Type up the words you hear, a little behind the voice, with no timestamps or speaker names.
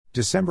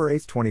December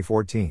 8,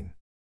 2014.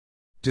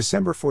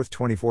 December 4,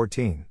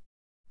 2014.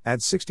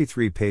 Add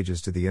 63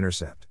 pages to The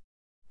Intercept.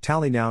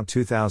 Tally now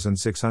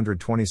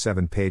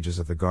 2,627 pages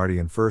of The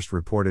Guardian. First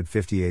reported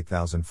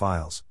 58,000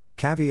 files.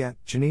 Caveat,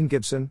 Janine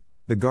Gibson,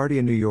 The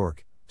Guardian, New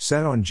York,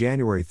 said on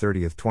January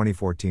 30,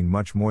 2014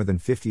 much more than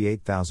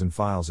 58,000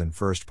 files in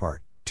first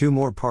part. 2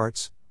 more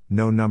parts,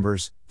 no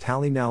numbers,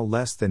 tally now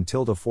less than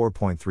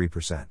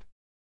 4.3%.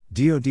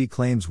 DoD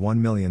claims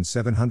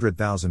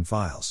 1,700,000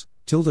 files,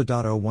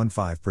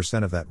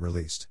 0.015% of that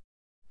released.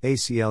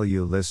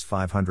 ACLU lists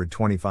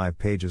 525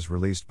 pages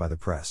released by the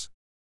press.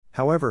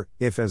 However,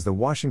 if, as the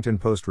Washington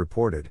Post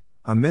reported,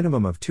 a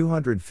minimum of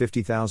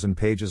 250,000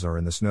 pages are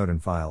in the Snowden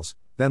files,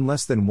 then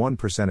less than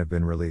 1% have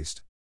been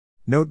released.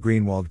 Note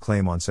Greenwald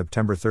claim on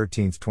September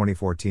 13,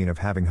 2014 of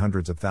having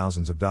hundreds of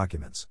thousands of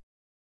documents.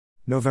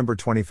 November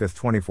 25,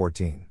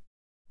 2014.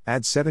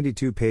 Add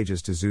 72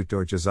 pages to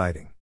Süddeutsche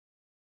Zeitung.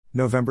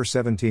 November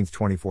 17,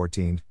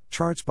 2014,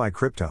 charts by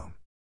Cryptome.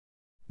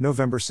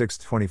 November 6,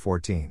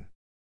 2014.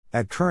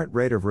 At current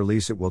rate of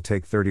release it will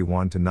take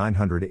 31 to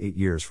 908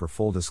 years for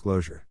full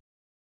disclosure.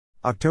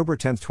 October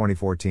 10,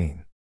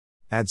 2014.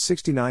 Add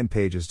 69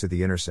 pages to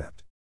The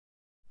Intercept.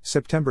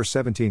 September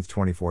 17,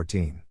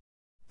 2014.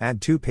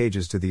 Add 2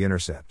 pages to The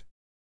Intercept.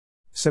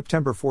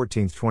 September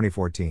 14,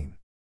 2014.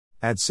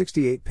 Add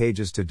 68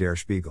 pages to Der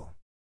Spiegel.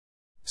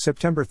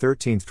 September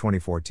 13,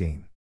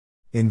 2014.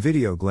 In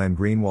video Glenn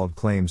Greenwald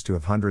claims to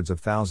have hundreds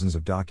of thousands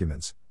of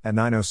documents, at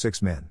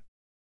 9:06 min.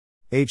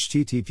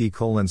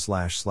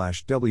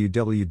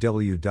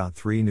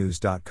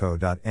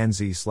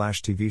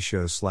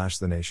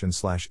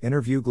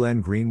 http://www.3news.co.nz/tvshows/thenation/interview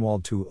Glenn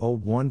Greenwald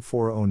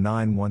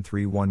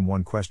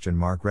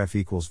 20140911311 ref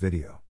equals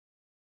video.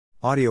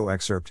 Audio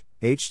excerpt,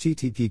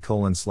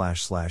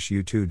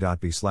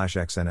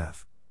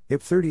 http://u2.b/xnf,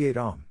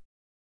 ip38om.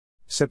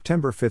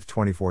 September 5,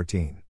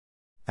 2014.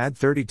 Add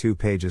 32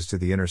 pages to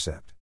The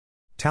Intercept.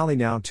 Tally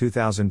now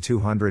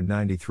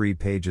 2,293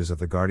 pages of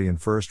The Guardian.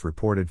 First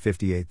reported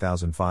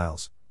 58,000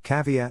 files.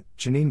 Caveat,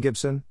 Janine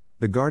Gibson,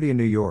 The Guardian,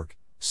 New York,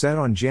 said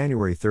on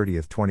January 30,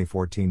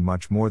 2014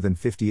 much more than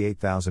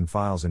 58,000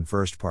 files in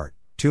first part.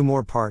 2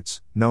 more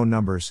parts, no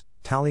numbers,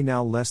 tally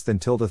now less than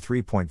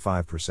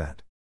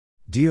 3.5%.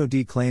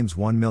 DoD claims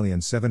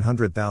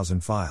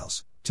 1,700,000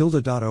 files,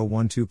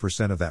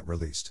 0.012% of that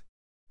released.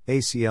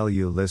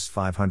 ACLU lists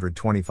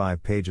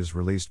 525 pages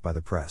released by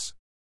the press.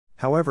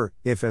 However,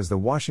 if, as the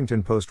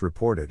Washington Post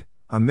reported,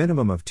 a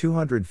minimum of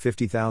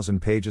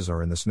 250,000 pages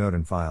are in the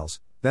Snowden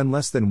files, then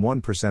less than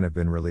 1% have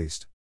been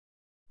released.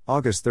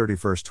 August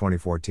 31,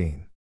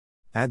 2014.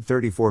 Add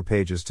 34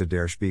 pages to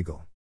Der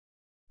Spiegel.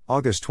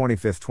 August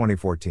 25,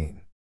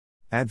 2014.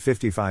 Add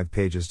 55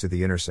 pages to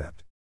The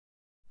Intercept.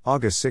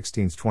 August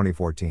 16,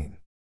 2014.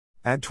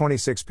 Add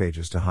 26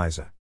 pages to Heise.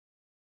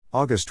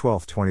 August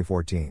 12,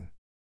 2014.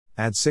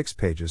 Add 6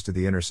 pages to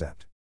The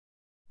Intercept.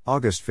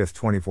 August 5,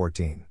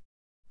 2014.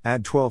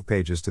 Add 12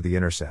 pages to The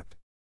Intercept.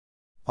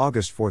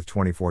 August 4,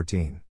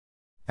 2014.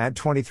 Add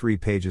 23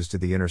 pages to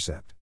The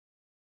Intercept.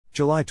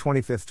 July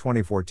 25,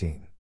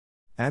 2014.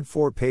 Add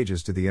 4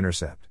 pages to The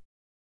Intercept.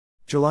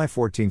 July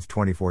 14,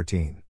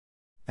 2014.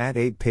 Add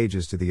 8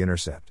 pages to The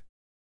Intercept.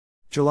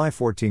 July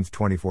 14,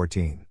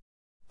 2014.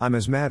 I'm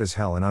as mad as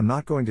hell and I'm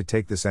not going to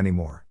take this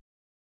anymore.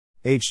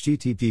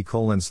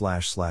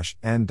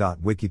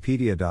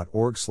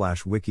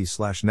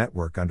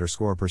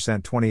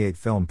 http://n.wikipedia.org/wiki/network_%28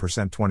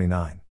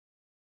 film%29.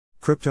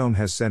 Cryptome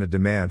has sent a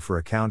demand for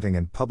accounting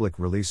and public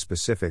release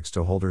specifics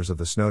to holders of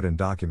the Snowden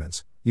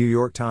documents. New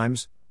York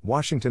Times,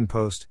 Washington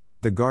Post,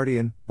 The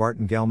Guardian,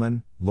 Barton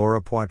Gellman,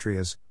 Laura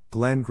Poitras,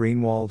 Glenn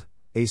Greenwald,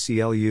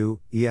 ACLU,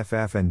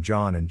 EFF and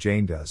John and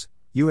Jane Does,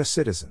 U.S.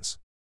 citizens.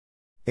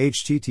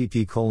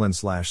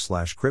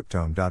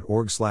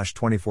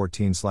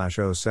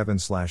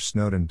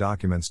 http://cryptome.org/2014/07/Snowden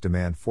documents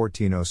demand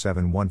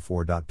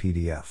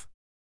 140714.pdf.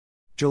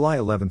 July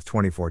 11,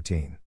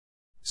 2014.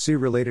 See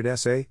related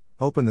essay,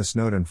 Open the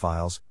Snowden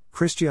Files,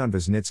 Christian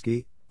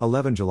Wisniewski,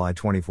 11 July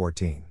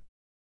 2014.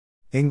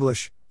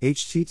 English,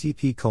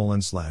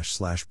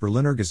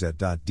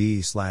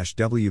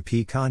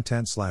 http://berlinergazette.de/wp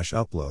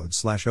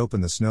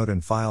content/upload/open the Snowden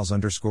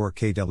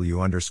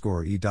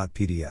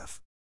files_kw_e.pdf.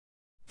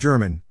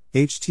 German,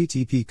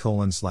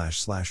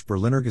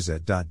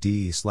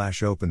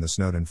 http://berlinergazette.de/open the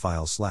Snowden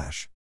files/.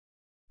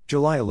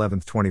 July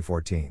 11,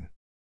 2014.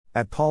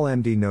 At Paul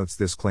MD notes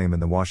this claim in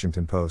the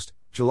Washington Post,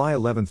 July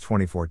 11,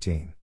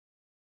 2014.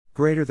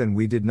 Greater than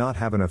we did not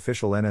have an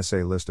official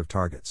NSA list of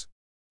targets.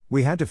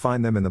 We had to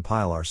find them in the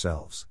pile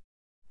ourselves.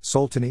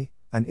 Soltany,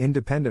 an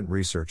independent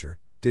researcher,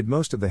 did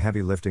most of the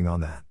heavy lifting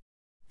on that.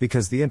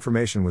 Because the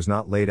information was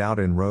not laid out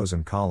in rows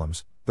and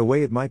columns, the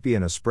way it might be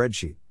in a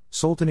spreadsheet,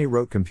 Soltany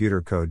wrote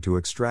computer code to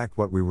extract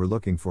what we were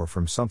looking for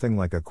from something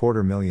like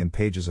 250,000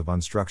 pages of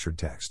unstructured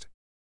text.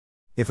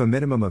 If a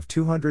minimum of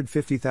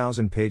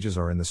 250,000 pages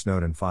are in the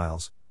Snowden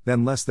files,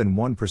 then less than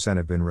 1%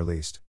 have been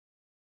released.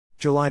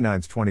 July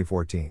 9,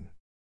 2014.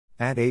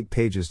 Add 8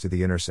 pages to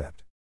The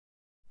Intercept.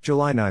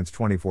 July 9,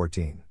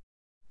 2014.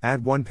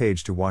 Add 1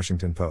 page to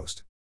Washington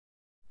Post.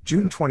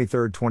 June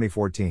 23,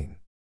 2014.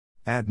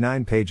 Add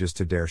 9 pages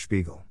to Der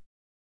Spiegel.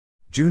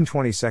 June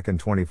 22,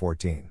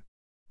 2014.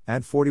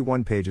 Add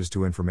 41 pages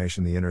to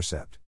Information The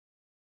Intercept.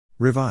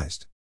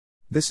 Revised.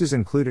 This is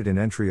included in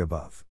entry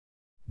above.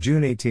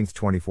 June 18,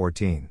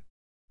 2014.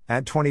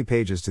 Add 20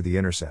 pages to The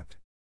Intercept.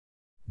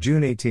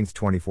 June 18,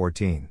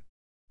 2014.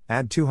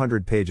 Add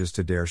 200 pages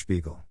to Der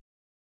Spiegel.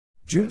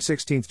 June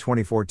 16,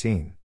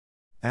 2014.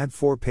 Add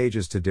 4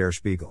 pages to Der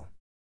Spiegel.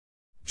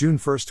 June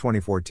 1,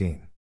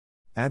 2014.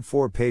 Add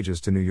 4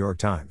 pages to New York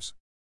Times.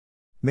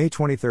 May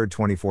 23,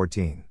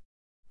 2014.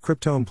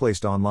 Cryptome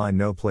placed online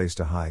No Place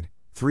to Hide,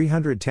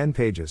 310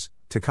 pages,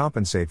 to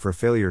compensate for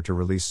failure to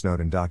release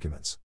Snowden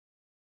documents.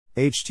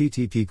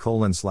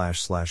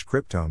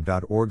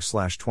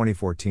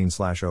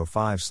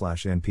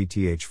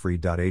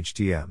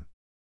 http://cryptome.org/2014/05/npthfree.htm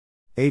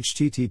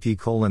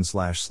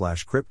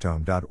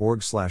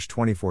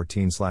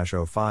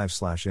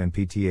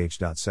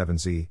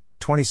http://cryptome.org/2014/05/npth.7z,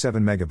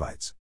 27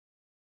 megabytes.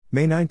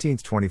 May 19,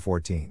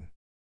 2014.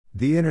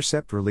 The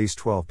Intercept released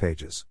 12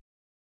 pages.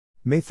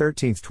 May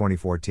 13,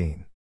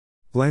 2014.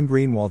 Glenn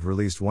Greenwald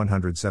released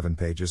 107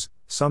 pages,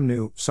 some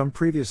new, some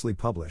previously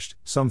published,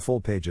 some full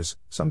pages,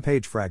 some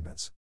page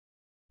fragments.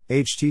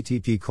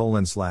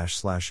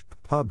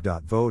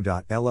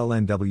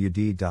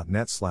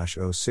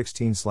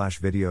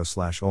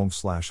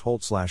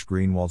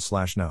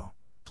 http://pub.vo.llnwd.net/o16/video/olm/holt/greenwald/no.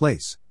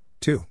 Place.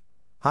 2.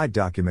 Hide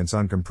documents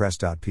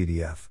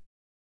uncompressed.pdf.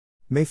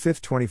 May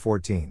 5,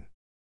 2014.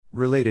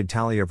 Related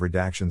tally of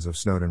redactions of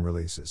Snowden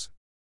releases.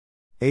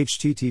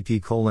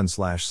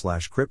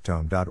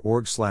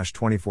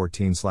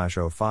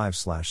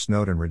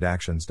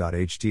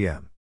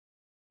 http://cryptome.org/2014/05/snowdenredactions.htm.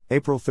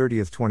 April 30,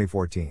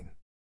 2014.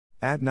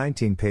 Add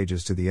 19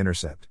 pages to The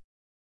Intercept.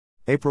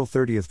 April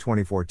 30,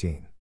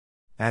 2014.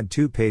 Add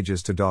 2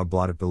 pages to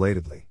Dogblotted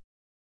belatedly.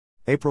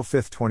 April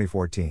 5,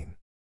 2014.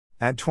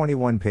 Add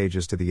 21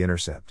 pages to The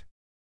Intercept.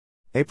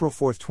 April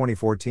 4,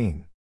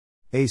 2014.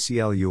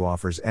 ACLU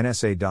offers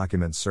NSA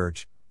document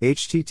search.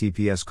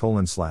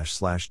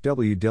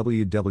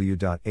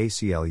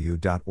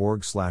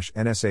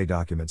 https://www.aclu.org/NSA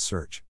document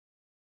search.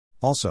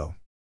 Also,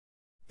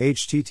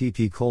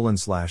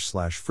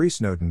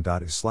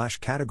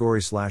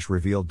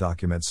 http://freesnowden.is/category/revealed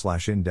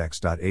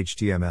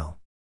documents/index.html.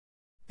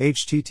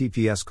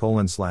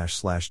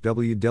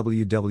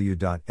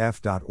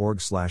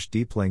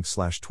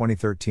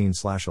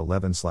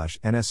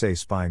 https://www.f.org/deeplink/2013/11/NSA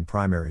spying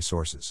primary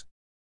sources.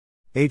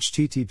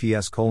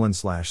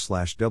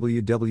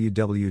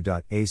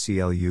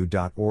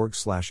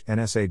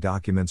 https://www.aclu.org/NSA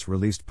documents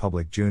released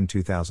public June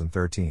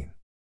 2013.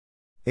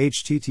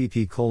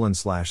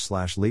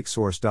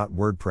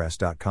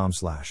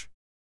 http://leaksource.wordpress.com/.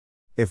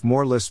 If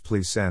more lists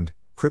please send,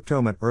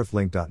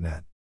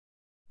 cryptome@earthlink.net.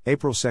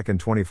 April 2,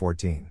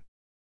 2014.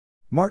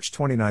 March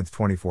 29,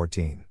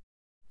 2014.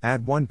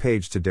 Add 1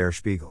 page to Der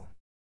Spiegel.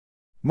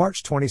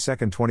 March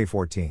 22,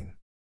 2014.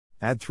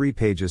 Add 3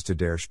 pages to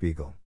Der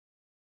Spiegel.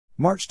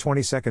 March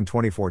 22,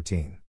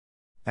 2014.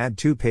 Add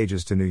 2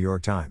 pages to New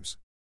York Times.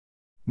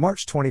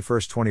 March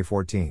 21,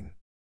 2014.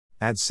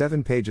 Add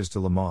 7 pages to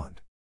Le Monde.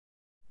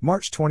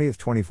 March 20,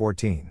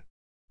 2014.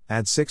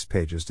 Add 6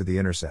 pages to The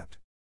Intercept.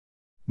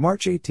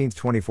 March 18,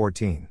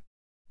 2014.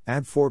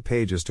 Add 4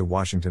 pages to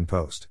Washington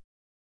Post.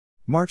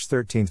 March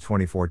 13,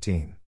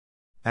 2014.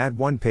 Add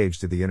 1 page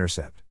to The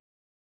Intercept.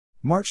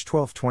 March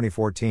 12,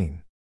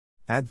 2014.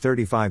 Add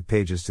 35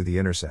 pages to The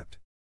Intercept.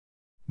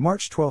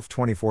 March 12,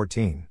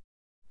 2014.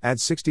 Add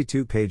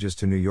 62 pages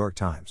to New York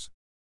Times.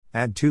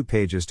 Add 2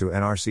 pages to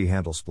NRC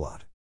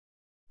Handelsblad.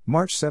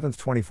 March 7,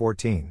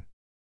 2014.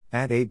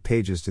 Add 8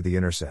 pages to The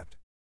Intercept.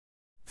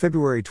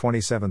 February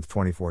 27,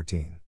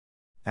 2014.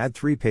 Add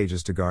 3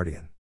 pages to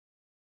Guardian.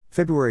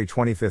 February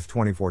 25,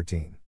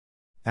 2014.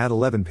 Add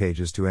 11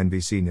 pages to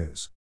NBC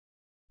News.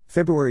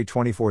 February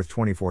 24,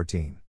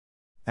 2014.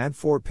 Add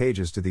 4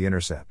 pages to The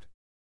Intercept.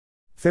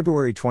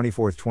 February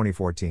 24,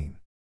 2014.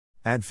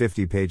 Add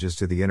 50 pages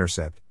to The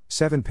Intercept,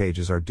 7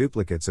 pages are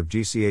duplicates of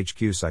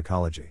GCHQ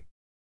Psychology.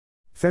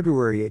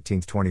 February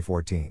 18,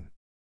 2014.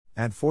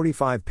 Add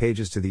 45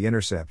 pages to The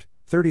Intercept,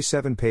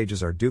 37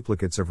 pages are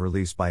duplicates of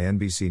release by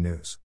NBC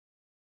News.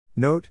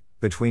 Note,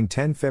 between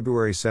 10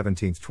 February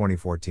 17,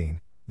 2014,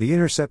 The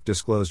Intercept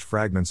disclosed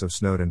fragments of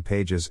Snowden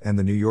pages and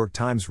the New York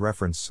Times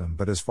referenced some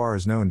but as far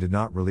as known did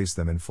not release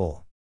them in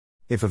full.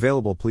 If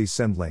available please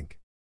send link.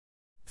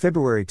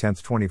 February 10,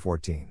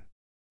 2014.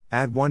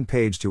 Add 1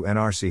 page to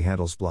NRC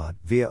Handelsblad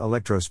via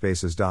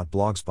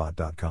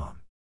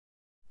electrospaces.blogspot.com.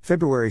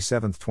 February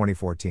 7,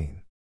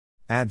 2014.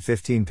 Add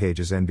 15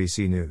 pages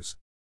NBC News.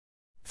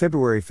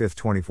 February 5,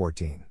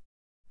 2014.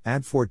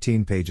 Add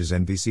 14 pages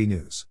NBC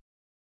News.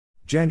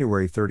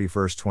 January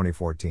 31,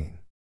 2014.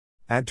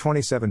 Add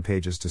 27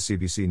 pages to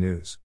CBC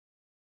News.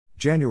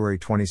 January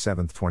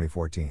 27,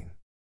 2014.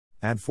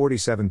 Add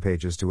 47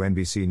 pages to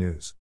NBC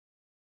News.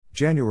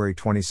 January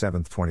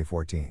 27,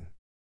 2014.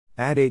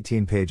 Add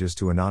 18 pages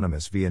to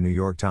Anonymous via New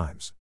York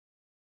Times.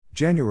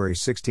 January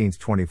 16,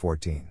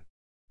 2014.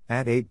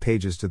 Add 8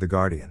 pages to The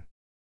Guardian.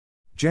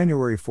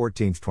 January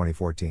 14,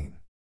 2014.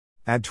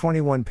 Add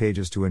 21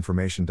 pages to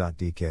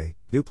Information.dk,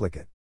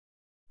 duplicate.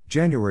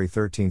 January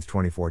 13,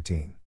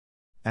 2014.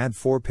 Add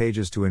 4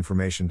 pages to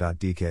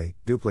information.dk,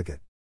 duplicate.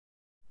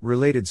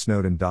 Related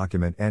Snowden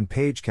document and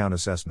page count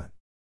assessment.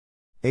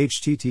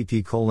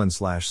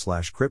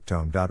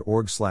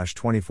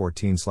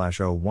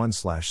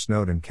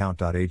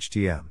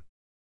 http://cryptome.org/2014/01/snowdencount.htm.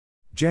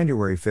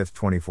 January 5,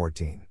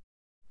 2014.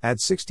 Add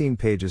 16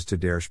 pages to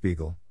Der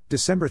Spiegel,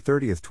 December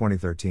 30,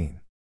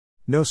 2013.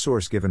 No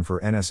source given for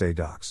NSA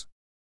docs.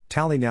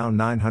 Tally now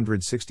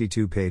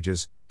 962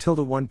 pages,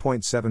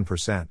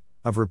 1.7%,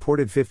 of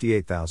reported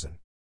 58,000.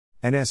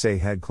 NSA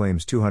had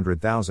claims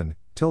 200,000,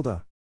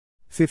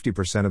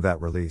 50% of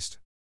that released.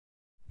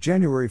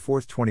 January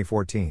 4,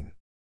 2014.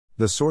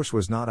 The source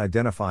was not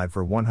identified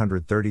for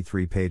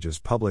 133 pages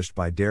published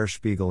by Der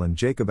Spiegel and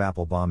Jacob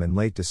Appelbaum in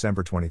late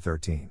December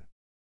 2013.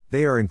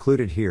 They are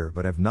included here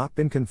but have not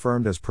been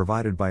confirmed as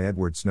provided by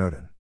Edward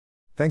Snowden.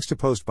 Thanks to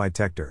post by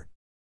TechDirt.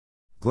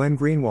 Glenn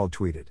Greenwald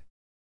tweeted.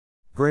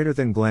 Greater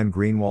than Glenn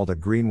Greenwald at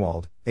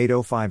Greenwald,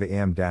 8:05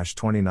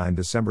 a.m.-29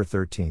 December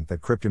 13 at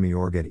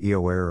Cryptomy.org at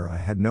EOERA. I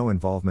had no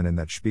involvement in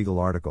that Spiegel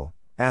article.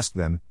 Ask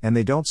them, and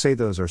they don't say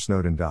those are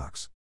Snowden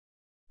docs.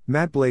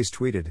 Matt Blaze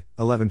tweeted,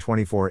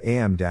 11:24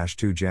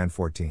 a.m.-2 Jan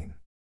 14.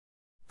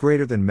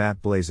 Greater than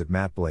Matt Blaze at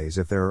Matt Blaze.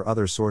 If there are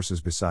other sources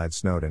besides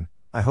Snowden,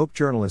 I hope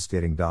journalists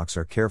dating docs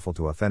are careful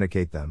to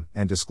authenticate them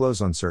and disclose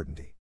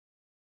uncertainty.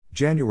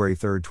 January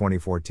 3,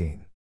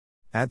 2014.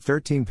 Add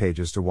 13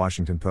 pages to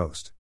Washington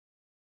Post.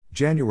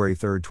 January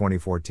 3,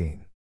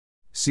 2014.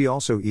 See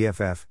also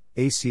EFF,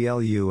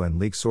 ACLU and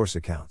leak source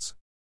accounts.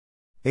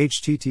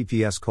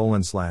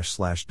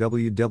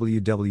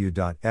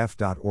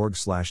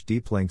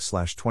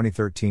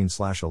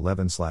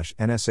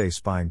 https://www.f.org/deeplink/2013/11/NSA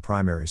spying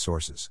primary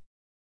sources.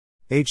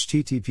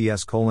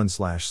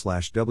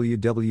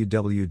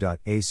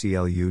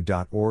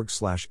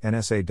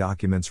 https://www.aclu.org/NSA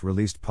documents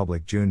released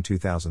public June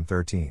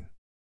 2013.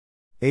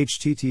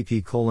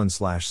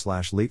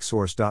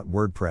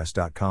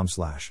 http://leaksource.wordpress.com/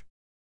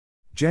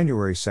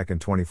 January 2,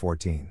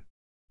 2014.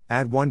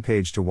 Add 1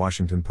 page to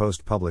Washington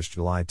Post published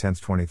July 10,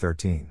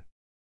 2013.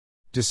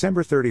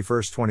 December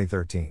 31,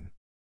 2013.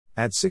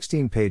 Add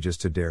 16 pages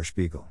to Der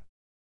Spiegel.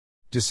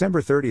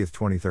 December 30,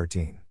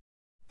 2013.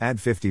 Add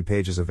 50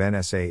 pages of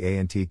NSA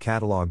A&T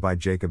catalog by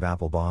Jacob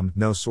Appelbaum,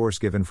 no source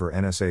given for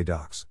NSA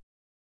docs.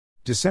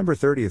 December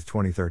 30,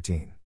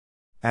 2013.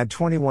 Add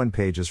 21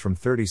 pages from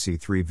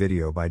 30C3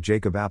 video by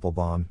Jacob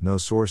Appelbaum, no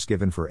source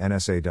given for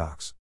NSA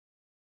docs.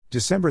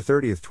 December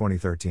 30,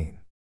 2013.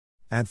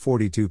 Add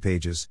 42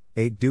 pages,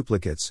 8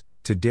 duplicates,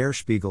 to Der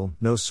Spiegel,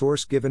 no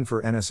source given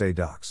for NSA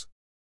docs.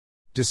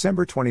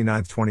 December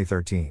 29,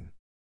 2013.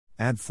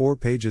 Add 4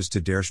 pages to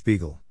Der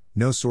Spiegel,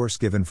 no source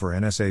given for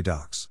NSA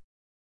docs.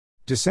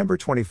 December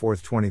 24,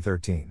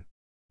 2013.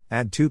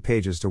 Add 2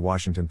 pages to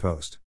Washington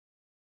Post.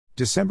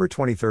 December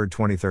 23,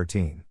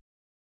 2013.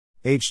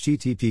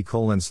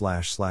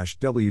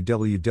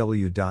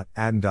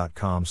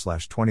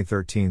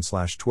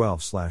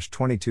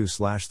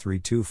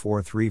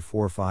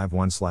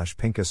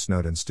 http://www.adn.com/2013/12/22/3243451/Pincus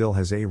Snowden still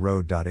has a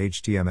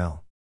road.html.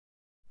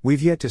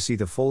 We've yet to see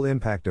the full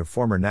impact of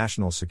former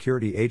National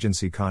Security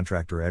Agency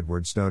contractor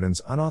Edward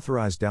Snowden's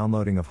unauthorized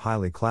downloading of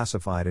highly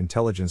classified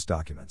intelligence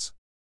documents.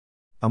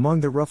 Among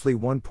the roughly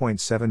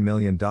 1.7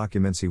 million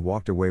documents he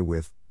walked away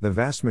with, the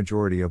vast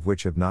majority of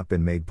which have not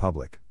been made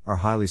public, are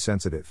highly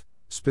sensitive,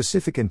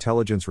 specific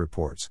intelligence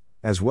reports,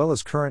 as well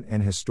as current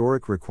and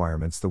historic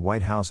requirements the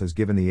White House has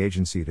given the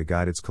agency to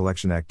guide its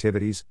collection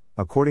activities,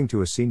 according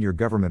to a senior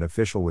government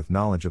official with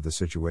knowledge of the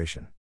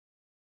situation.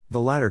 The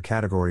latter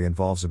category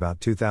involves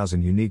about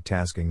 2,000 unique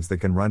taskings that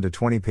can run to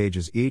 20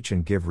 pages each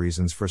and give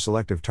reasons for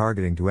selective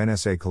targeting to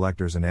NSA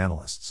collectors and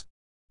analysts.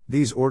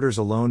 These orders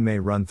alone may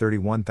run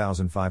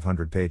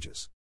 31,500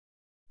 pages.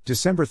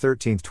 December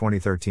 13,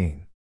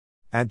 2013.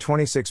 Add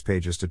 26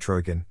 pages to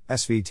Troikin,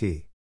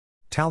 SVT.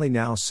 Tally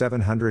now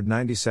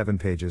 797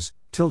 pages,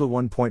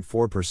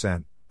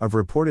 1.4%, of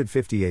reported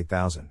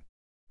 58,000.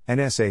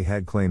 NSA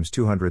had claims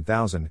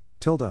 200,000,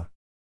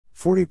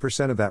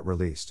 40% of that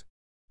released.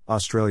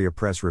 Australia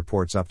Press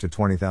reports up to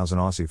 20,000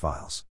 Aussie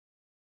files.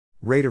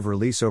 Rate of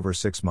release over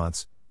 6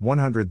 months,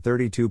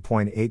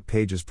 132.8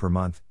 pages per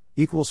month,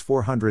 equals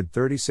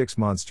 436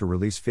 months to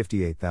release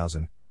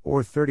 58,000,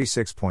 or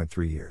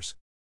 36.3 years.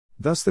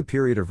 Thus the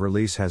period of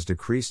release has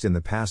decreased in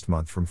the past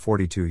month from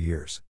 42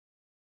 years.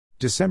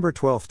 December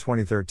 12,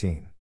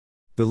 2013.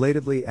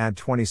 Belatedly add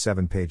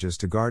 27 pages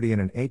to Guardian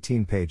and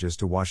 18 pages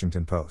to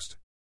Washington Post.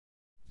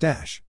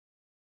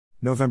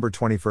 November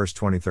 21,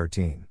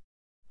 2013.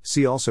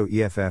 See also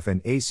EFF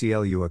and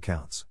ACLU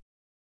accounts.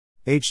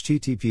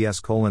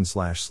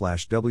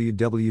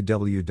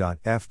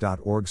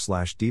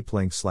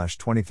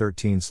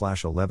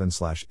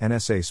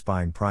 https://www.f.org/deeplink/2013/11/NSA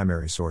spying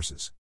primary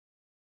sources.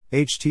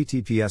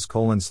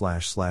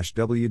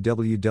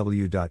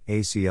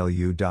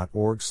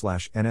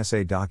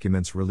 https://www.aclu.org/NSA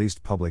documents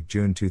released public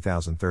June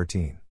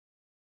 2013.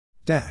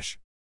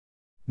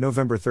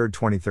 November 3,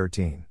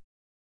 2013.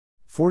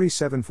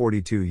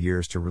 42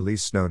 years to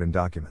release Snowden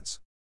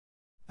documents.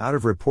 Out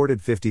of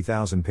reported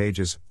 50,000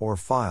 pages, or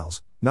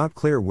files, not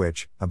clear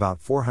which, about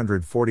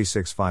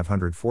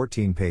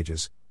 446,514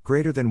 pages,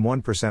 greater than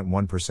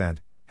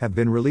 1%, have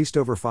been released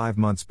over 5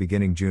 months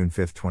beginning June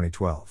 5,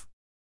 2012.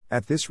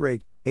 At this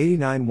rate,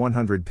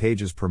 89-100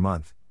 pages per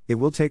month, it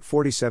will take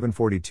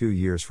 47-42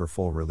 years for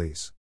full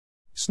release.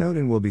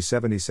 Snowden will be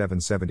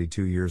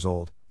 77-72 years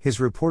old, his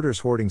reporters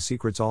hoarding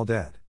secrets all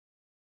dead.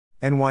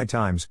 NY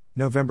Times,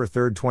 November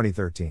 3,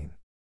 2013.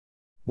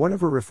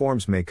 Whatever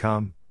reforms may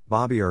come,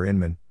 Bobby R.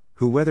 Inman,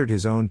 who weathered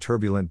his own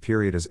turbulent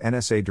period as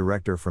NSA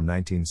director from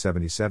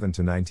 1977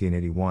 to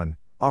 1981,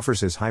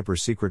 offers his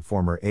hyper-secret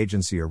former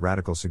agency a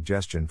radical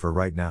suggestion for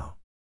right now.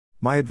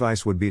 My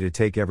advice would be to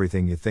take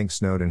everything you think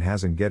Snowden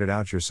has and get it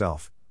out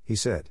yourself, he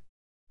said.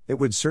 It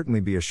would certainly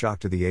be a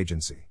shock to the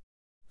agency.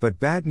 But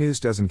bad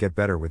news doesn't get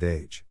better with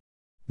age.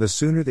 The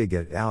sooner they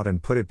get it out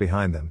and put it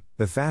behind them,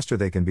 the faster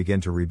they can begin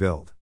to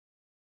rebuild.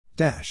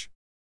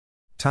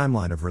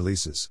 Timeline of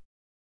releases.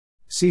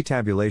 See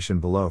tabulation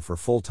below for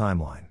full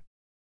timeline.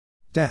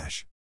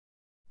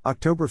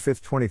 October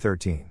 5,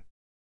 2013.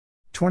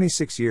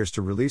 26 years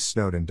to release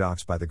Snowden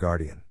docs by The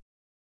Guardian.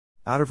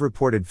 Out of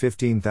reported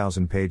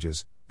 15,000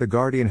 pages, The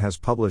Guardian has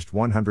published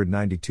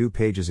 192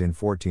 pages in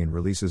 14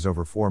 releases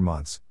over 4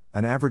 months,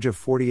 an average of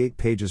 48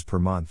 pages per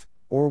month,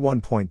 or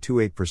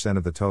 1.28%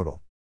 of the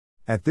total.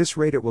 At this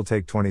rate it will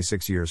take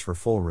 26 years for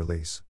full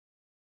release.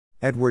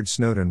 Edward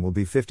Snowden will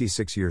be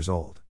 56 years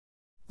old.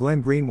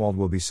 Glenn Greenwald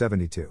will be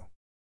 72.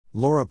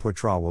 Laura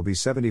Poitras will be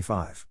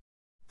 75.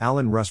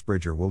 Alan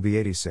Rusbridger will be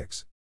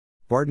 86.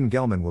 Barton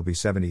Gellman will be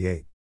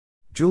 78.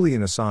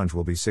 Julian Assange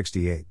will be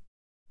 68.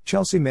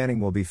 Chelsea Manning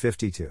will be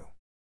 52.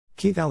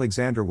 Keith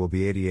Alexander will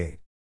be 88.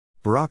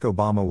 Barack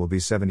Obama will be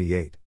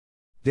 78.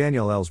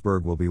 Daniel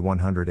Ellsberg will be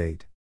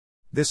 108.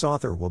 This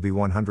author will be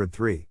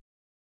 103.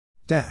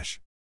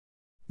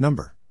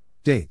 Number,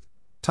 date,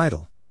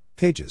 title,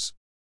 pages.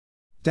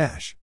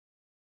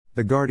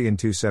 The Guardian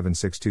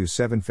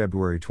 27627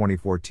 February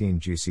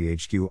 2014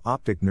 GCHQ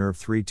Optic Nerve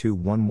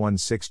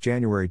 32116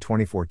 January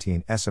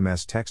 2014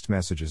 SMS Text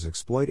Messages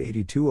Exploit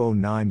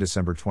 8209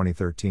 December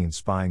 2013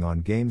 Spying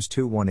on Games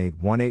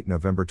 21818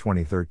 November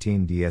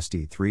 2013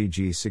 DSD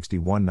 3G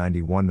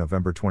 6191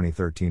 November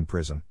 2013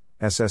 Prism,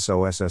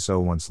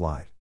 SSO 1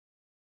 Slide.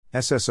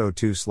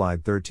 SSO2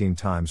 Slide 13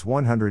 times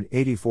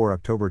 184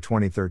 October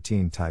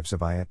 2013 Types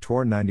of IAT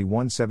Tor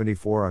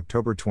 9174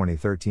 October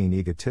 2013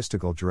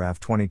 Egotistical Giraffe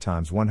 20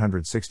 times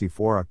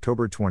 164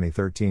 October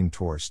 2013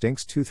 Tor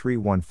Stinks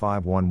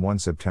 231511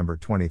 September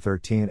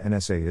 2013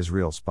 NSA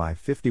Israel Spy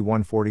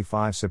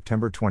 5145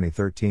 September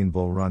 2013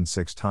 Bull Run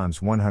 6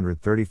 times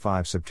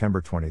 135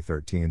 September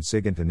 2013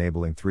 SIGINT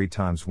Enabling 3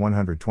 times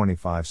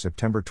 125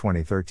 September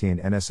 2013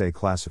 NSA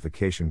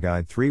Classification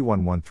Guide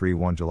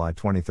 31131 July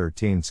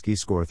 2013 Ski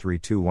Score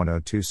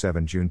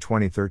 321027 June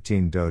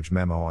 2013 Doge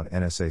Memo on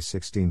NSA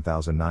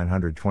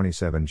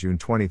 16927 June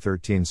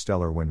 2013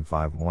 Stellar Wind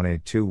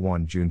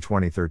 51821 June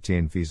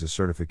 2013 Visa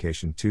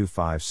Certification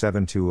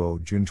 25720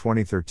 June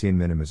 2013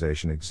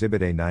 Minimization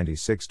Exhibit A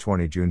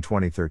 9620 June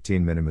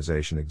 2013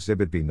 Minimization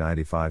Exhibit B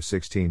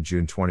 9516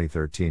 June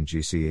 2013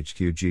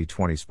 GCHQ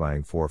G20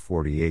 Spying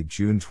 448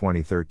 June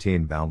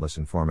 2013 Boundless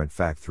Informant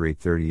Fact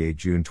 338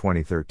 June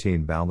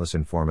 2013 Boundless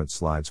Informant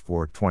Slides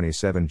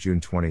 427 June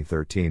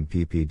 2013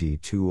 PPD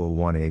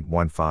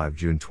 201815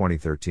 June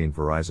 2013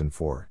 Verizon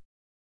 4.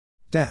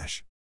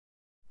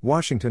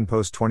 Washington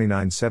Post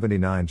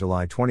 2979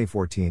 July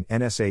 2014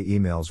 NSA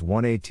Emails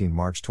 118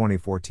 March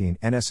 2014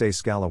 NSA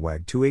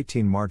Scalawag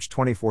 218 March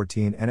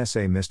 2014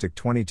 NSA Mystic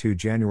 22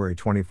 January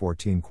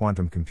 2014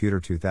 Quantum Computer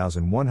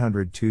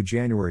 2102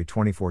 January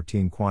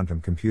 2014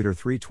 Quantum Computer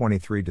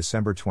 323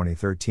 December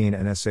 2013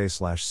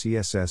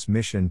 NSA/CSS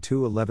Mission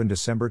 211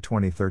 December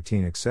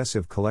 2013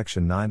 Excessive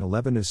Collection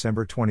 911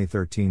 December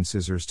 2013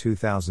 Scissors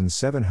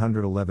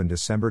 2711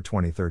 December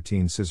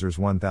 2013 Scissors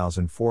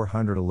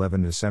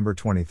 1411 December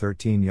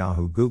 2013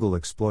 Yahoo Google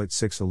Exploit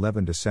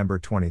 611 December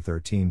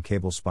 2013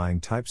 Cable Spying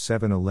Type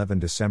 711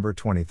 December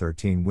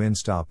 2013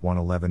 Winstop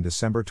 111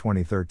 December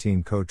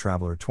 2013 Code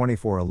Traveler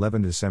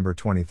 2411 December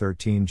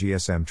 2013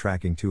 GSM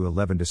Tracking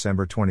 211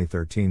 December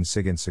 2013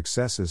 SIGINT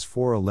Successes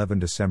 411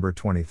 December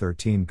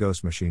 2013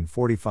 Ghost Machine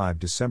 45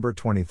 December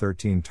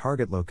 2013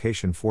 Target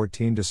Location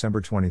 14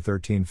 December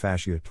 2013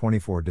 Fascia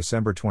 24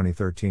 December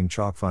 2013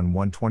 ChalkFun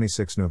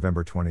 126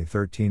 November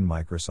 2013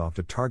 Microsoft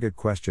a Target ?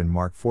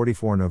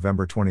 44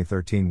 November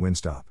 2013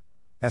 Winstop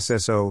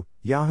SSO,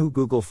 Yahoo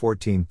Google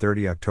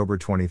 1430 October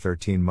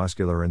 2013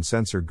 Muscular and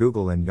Sensor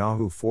Google and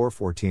Yahoo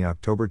 414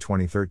 October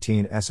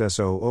 2013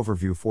 SSO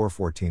Overview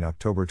 414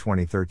 October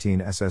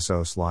 2013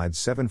 SSO Slides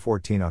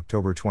 714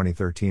 October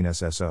 2013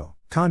 SSO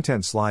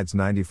Content Slides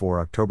 94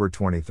 October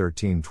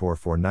 2013 Tor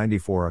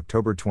 494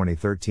 October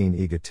 2013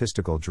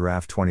 Egotistical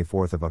Giraffe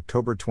 24th of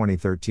October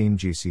 2013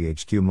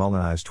 GCHQ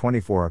Mullinize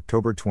 24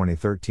 October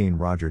 2013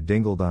 Roger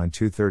Dingledine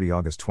 230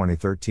 August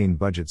 2013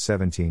 Budget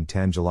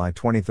 1710 July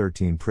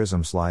 2013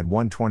 Prism Slide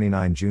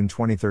 129 June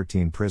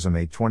 2013 Prism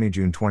 820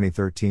 June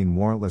 2013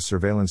 Warrantless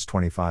Surveillance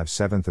 25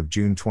 7th of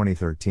June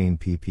 2013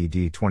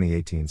 PPD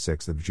 2018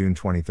 6th of June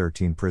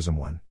 2013 Prism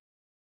 1.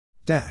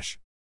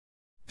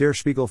 Der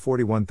Spiegel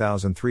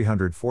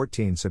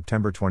 41314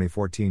 September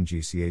 2014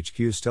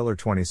 GCHQ Stellar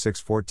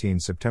 2614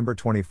 September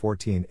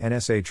 2014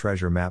 NSA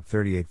Treasure Map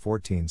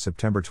 3814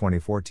 September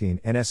 2014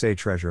 NSA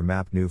Treasure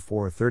Map New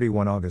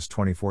 431 August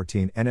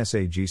 2014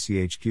 NSA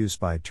GCHQ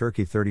Spy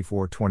Turkey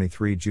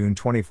 3423 June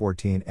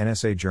 2014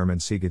 NSA German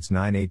Siegits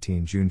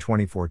 918 June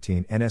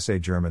 2014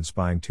 NSA German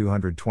Spying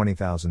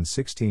 220,000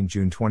 16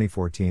 June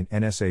 2014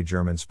 NSA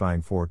German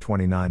Spying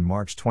 429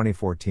 March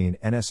 2014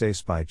 NSA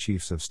Spy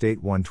Chiefs of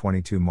State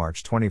 122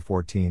 March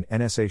 2014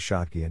 NSA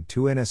Shotgun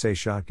 2 NSA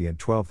Shotgun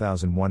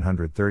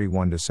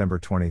 12131 December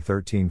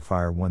 2013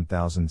 Fire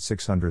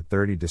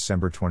 1630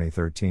 December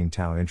 2013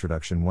 Tau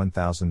Introduction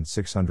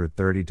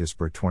 1630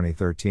 Disparate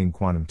 2013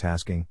 Quantum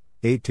Tasking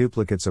 8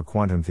 Duplicates of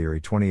Quantum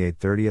Theory 28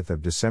 30th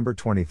of December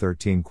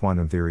 2013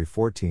 Quantum Theory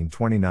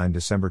 1429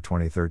 December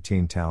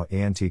 2013 Tau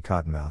ANT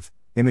Cottonmouth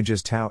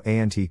Images Tau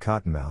ANT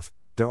Cottonmouth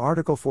The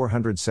Article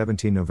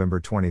 417 November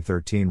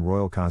 2013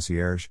 Royal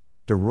Concierge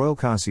The Royal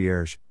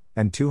Concierge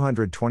and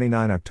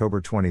 229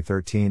 October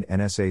 2013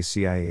 NSA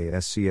CIA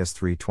SCS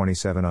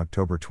 327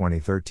 October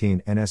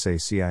 2013 NSA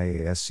CIA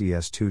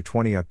SCS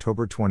 220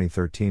 October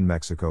 2013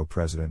 Mexico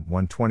President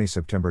 120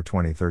 September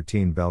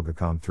 2013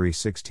 Belgacom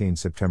 316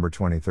 September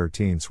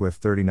 2013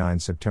 Swift 39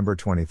 September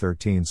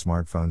 2013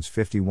 Smartphones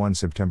 51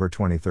 September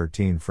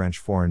 2013 French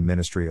Foreign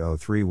Ministry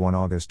 031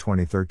 August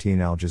 2013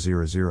 Al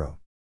Jazeera 0.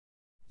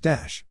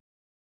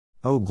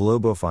 O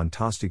Globo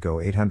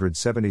Fantástico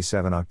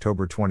 877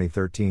 October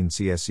 2013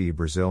 CSE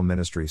Brazil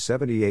Ministry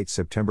 78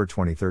 September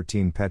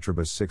 2013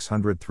 Petrobras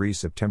 603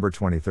 September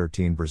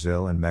 2013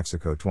 Brazil and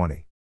Mexico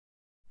 20.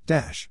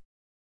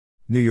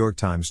 New York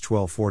Times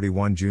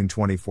 1241 June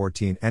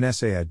 2014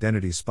 NSA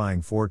Identity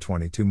Spying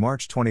 422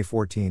 March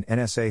 2014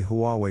 NSA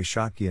Huawei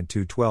Shotgun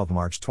 212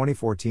 March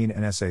 2014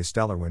 NSA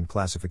Stellarwind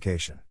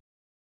Classification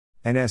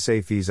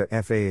NSA FISA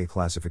FAA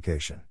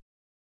Classification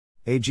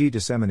AG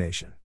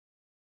Dissemination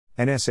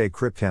NSA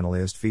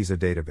Cryptanalyst FISA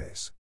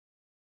Database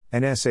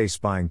NSA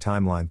Spying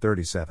Timeline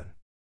 37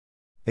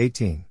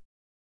 18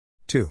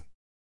 2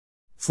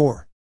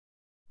 4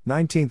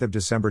 19th of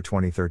December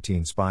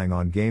 2013 Spying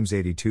on Games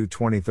 82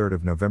 23rd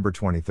of November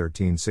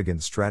 2013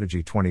 SIGINT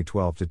Strategy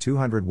 2012 to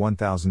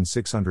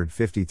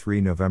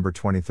 201,653 November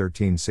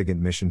 2013 SIGINT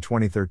Mission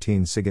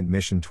 2013 SIGINT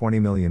Mission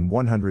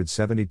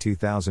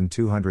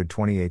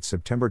 20,172,228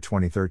 September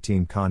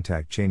 2013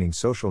 Contact Chaining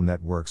Social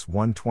Networks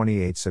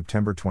 128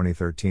 September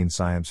 2013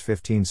 Science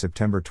 15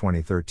 September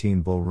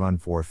 2013 Bull Run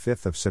 4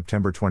 5th of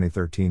September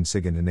 2013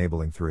 SIGINT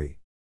Enabling 3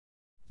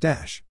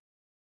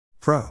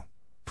 Pro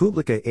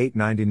Publica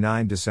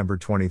 899 December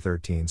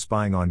 2013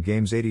 Spying on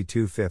Games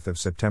 82 5th of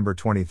September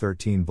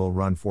 2013 Bull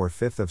Run 4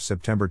 5th of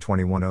September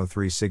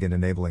 2103 SIGINT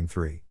Enabling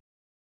 3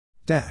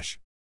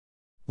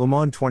 Le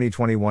Monde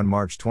 2021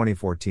 March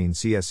 2014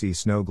 CSE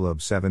Snow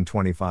Globe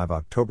 725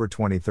 October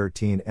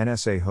 2013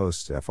 NSA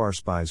Hosts FR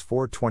Spies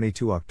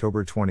 422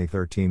 October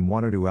 2013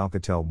 Wanadu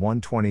Alcatel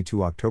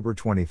 122 October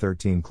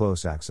 2013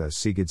 Close Access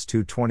Siegits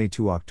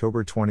 222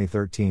 October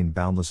 2013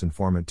 Boundless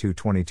Informant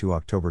 222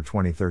 October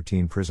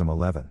 2013 Prism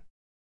 11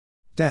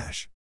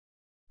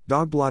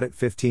 Dagbladet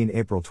 15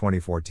 April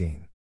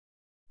 2014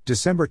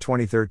 December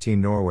 2013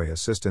 Norway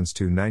Assistance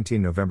to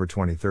 19 November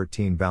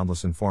 2013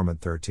 Boundless Informant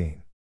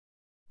 13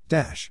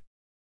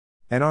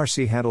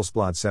 NRC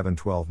Handelsblad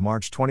 712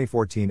 March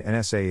 2014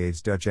 NSA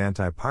AIDS Dutch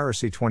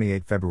Anti-Piracy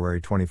 28 February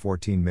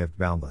 2014 MIVD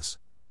Boundless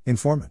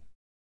Informant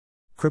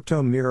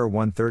Cryptome Mirror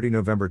 130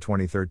 November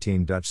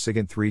 2013 Dutch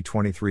SIGINT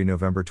 323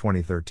 November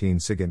 2013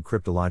 SIGINT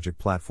Cryptologic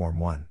Platform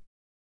 1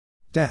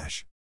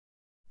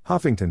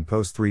 Huffington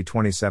Post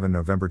 327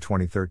 November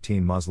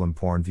 2013 Muslim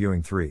Porn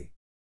Viewing 3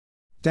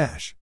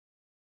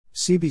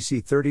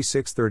 CBC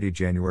 3630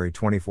 January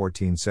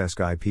 2014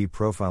 CESC IP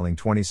Profiling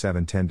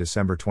 2710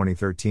 December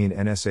 2013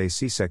 NSA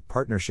CSEC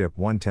Partnership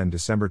 110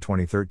 December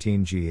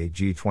 2013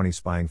 GAG 20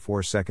 Spying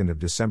 4 2nd of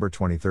December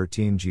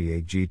 2013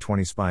 GAG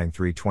 20 Spying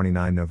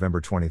 329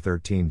 November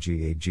 2013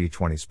 GAG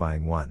 20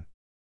 Spying 1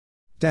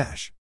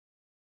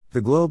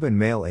 The Globe and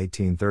Mail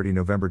 1830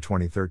 November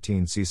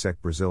 2013 CSEC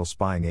Brazil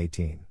Spying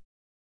 18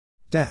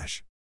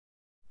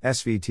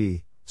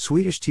 SVT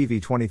Swedish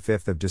TV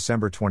 25th of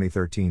December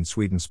 2013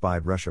 Sweden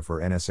spied Russia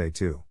for NSA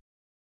 2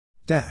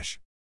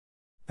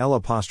 L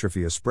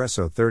apostrophe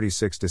Espresso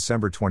 36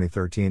 December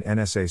 2013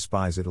 NSA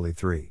spies Italy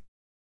 3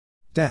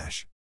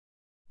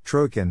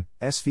 Troikan,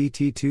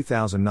 SVT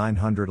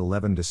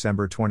 2911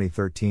 December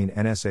 2013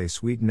 NSA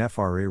Sweden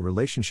FRA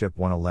Relationship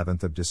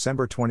 111th of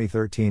December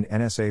 2013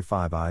 NSA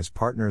Five Eyes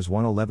Partners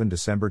 111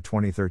 December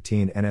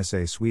 2013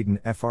 NSA Sweden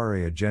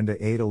FRA Agenda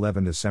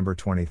 811 December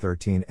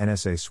 2013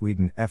 NSA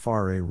Sweden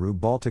FRA RU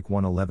Baltic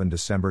 111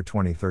 December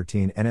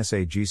 2013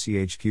 NSA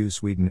GCHQ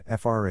Sweden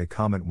FRA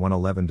Comment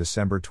 111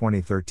 December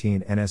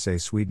 2013 NSA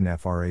Sweden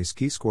FRA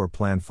Ski Score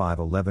Plan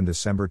 511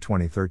 December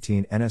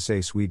 2013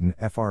 NSA Sweden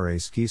FRA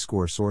Ski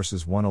Score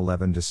Sources 1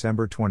 111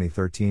 December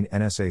 2013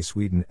 NSA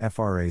Sweden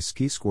FRA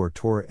Ski Score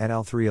Tour et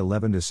al.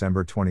 311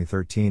 December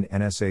 2013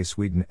 NSA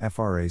Sweden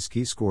FRA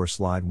Ski Score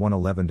Slide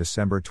 111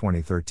 December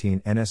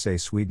 2013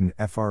 NSA Sweden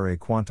FRA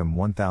Quantum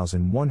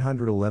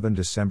 1111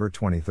 December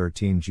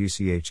 2013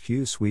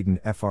 GCHQ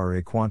Sweden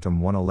FRA Quantum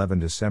 111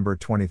 December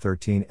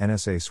 2013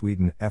 NSA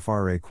Sweden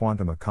FRA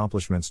Quantum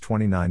Accomplishments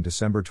 29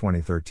 December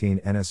 2013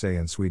 NSA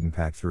and Sweden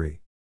Pack 3.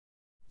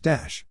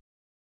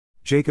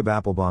 Jacob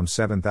Applebaum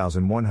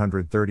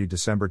 7130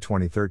 December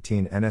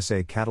 2013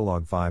 NSA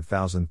Catalog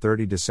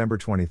 5030 December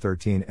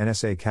 2013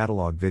 NSA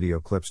Catalog Video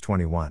Clips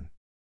 21.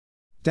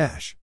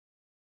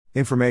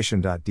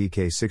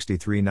 Information.dk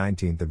 63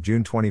 19th of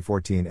June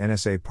 2014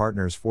 NSA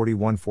Partners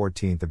 41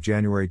 14th of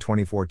January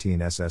 2014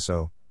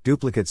 SSO,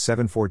 Duplicate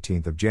 7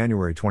 14th of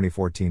January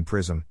 2014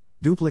 Prism,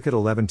 Duplicate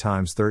 11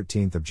 times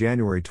 13th of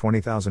January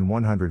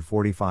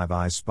 20145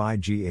 I Spy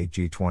G8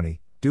 G20,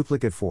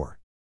 Duplicate 4.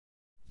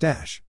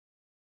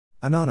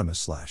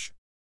 Anonymous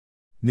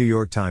 / New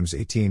York Times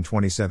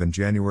 1827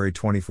 January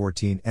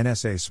 2014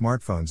 NSA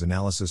Smartphones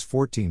Analysis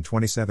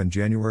 1427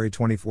 January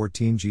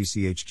 2014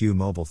 GCHQ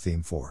Mobile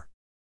Theme 4.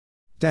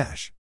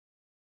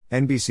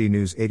 NBC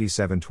News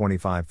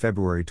 8725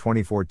 February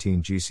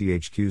 2014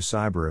 GCHQ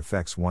Cyber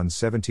Effects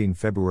 117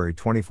 February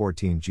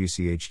 2014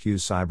 GCHQ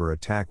Cyber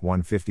Attack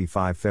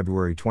 155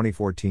 February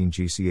 2014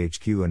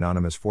 GCHQ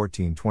Anonymous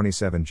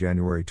 1427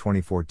 January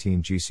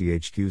 2014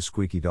 GCHQ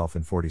Squeaky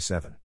Dolphin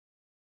 47.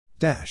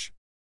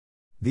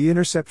 The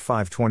Intercept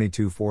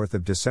 522 4th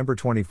of December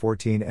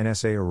 2014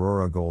 NSA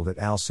Aurora Gold et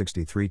al.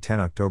 6310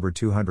 October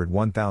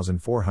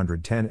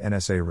 201410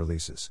 NSA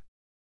releases.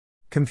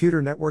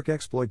 Computer Network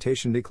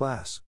Exploitation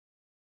Declass.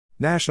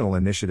 National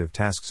Initiative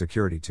Task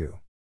Security 2.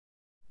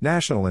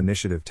 National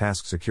Initiative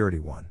Task Security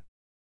 1.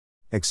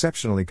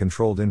 Exceptionally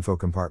Controlled Info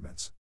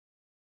Compartments.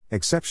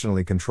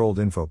 Exceptionally Controlled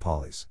Info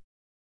Polys.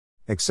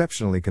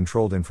 Exceptionally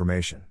Controlled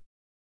Information.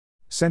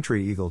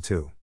 Sentry Eagle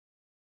 2.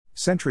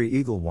 Sentry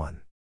Eagle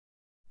 1.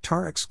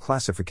 Tarex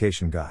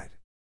Classification Guide.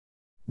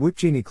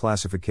 WIPGenie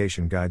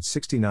Classification Guide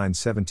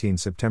 6917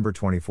 September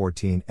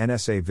 2014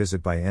 NSA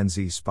Visit by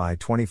NZ Spy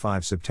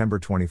 25 September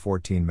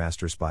 2014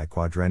 Master Spy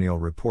Quadrennial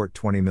Report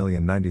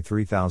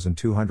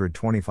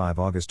 20,093,225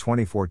 August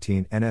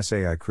 2014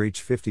 NSA iCreech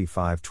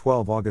 55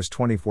 12 August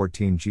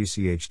 2014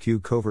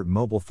 GCHQ Covert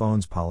Mobile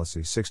Phones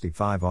Policy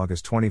 65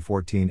 August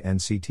 2014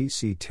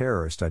 NCTC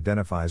Terrorist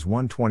Identifies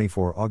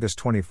 124 August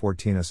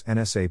 2014 US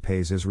NSA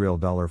Pays Israel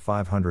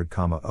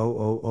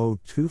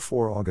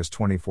 $500,00024 August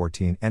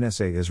 2014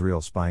 NSA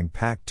Israel Spying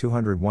Pact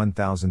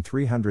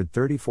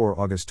 201,334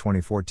 August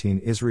 2014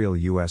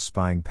 Israel-US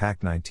Spying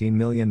Pact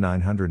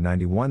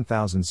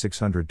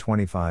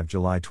 19,991,625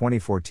 July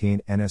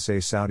 2014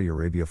 NSA Saudi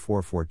Arabia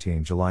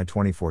 414 July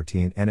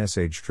 2014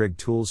 NSA Trig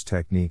Tools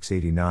Techniques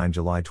 89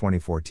 July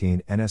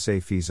 2014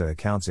 NSA FISA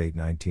Accounts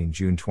 819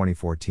 June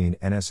 2014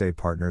 NSA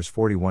Partners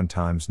 41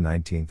 times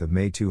 19th of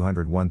May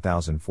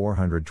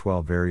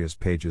 201,412 Various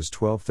pages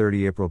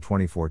 1230 April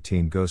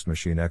 2014 Ghost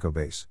Machine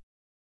Echobase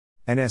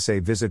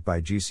NSA Visit by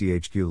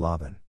GCHQ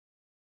Laban.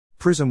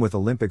 Prism with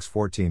Olympics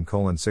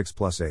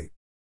 14:6+8.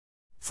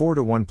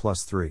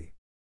 4-1+3.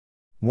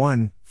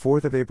 1,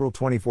 4th of April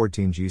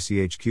 2014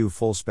 GCHQ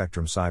Full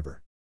Spectrum Cyber.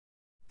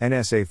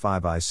 NSA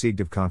 5 I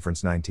SIGDIV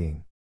Conference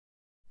 19.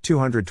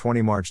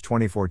 220 March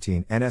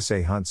 2014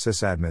 NSA Hunt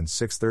Sysadmins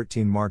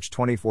 613 March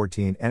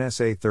 2014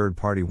 NSA Third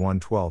Party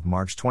 112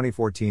 March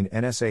 2014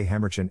 NSA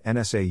Hammerchin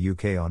NSA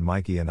UK on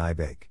Mikey and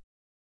iBake.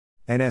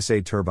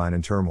 NSA Turbine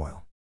and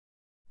Turmoil.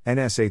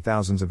 NSA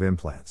Thousands of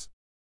Implants.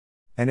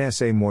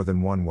 NSA More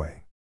Than One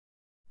Way.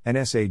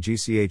 NSA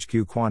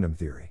GCHQ Quantum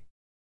Theory.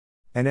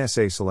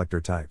 NSA Selector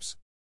Types.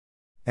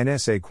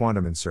 NSA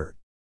Quantum Insert.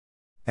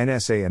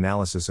 NSA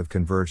Analysis of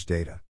Converged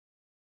Data.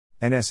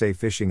 NSA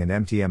Phishing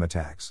and MTM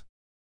Attacks.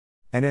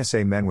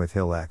 NSA Men with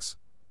Hill X,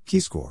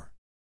 Keyscore.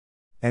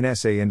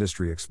 NSA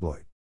Industry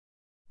Exploit.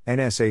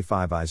 NSA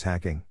Five Eyes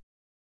Hacking.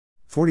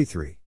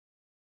 43.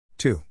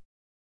 2.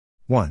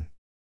 1.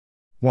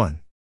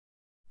 1.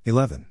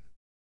 11.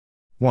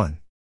 1.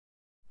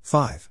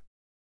 5.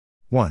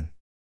 1.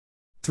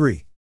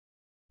 3.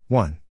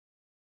 1.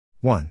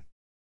 1.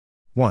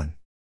 1.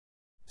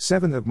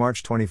 7th of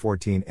March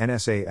 2014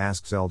 NSA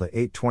Ask Zelda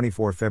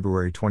 8/24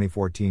 February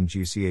 2014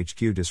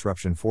 GCHQ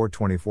Disruption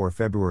 4/24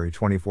 February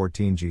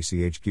 2014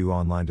 GCHQ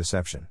Online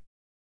Deception.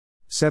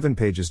 7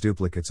 pages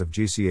Duplicates of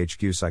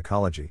GCHQ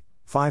Psychology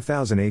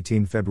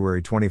 5018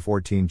 February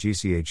 2014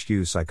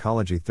 GCHQ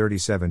Psychology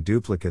 37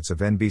 Duplicates of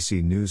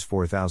NBC News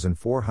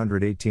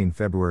 4418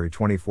 February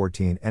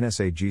 2014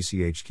 NSA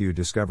GCHQ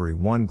Discovery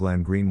 1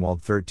 Glenn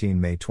Greenwald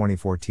 13 May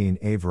 2014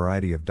 A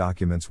Variety of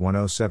Documents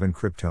 107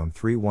 Cryptome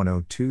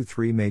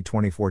 31023 May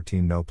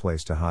 2014 No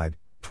Place to Hide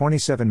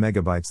 27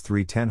 megabytes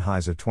 310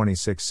 Heise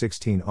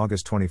 2616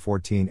 August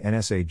 2014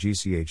 NSA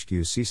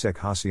GCHQ CSEC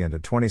Hacienda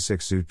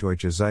 26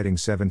 Süddeutsche Zeitung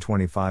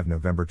 725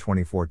 November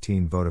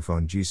 2014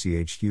 Vodafone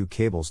GCHQ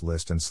Cables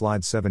List and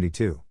Slide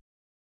 72.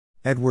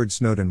 Edward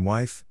Snowden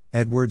Wife,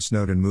 Edward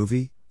Snowden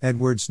Movie,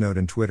 Edward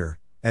Snowden Twitter,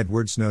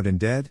 Edward Snowden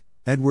Dead,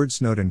 Edward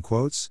Snowden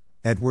Quotes,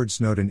 Edward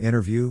Snowden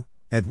Interview,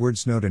 Edward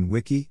Snowden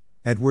Wiki,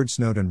 Edward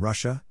Snowden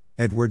Russia,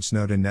 Edward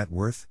Snowden Net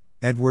Worth,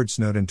 Edward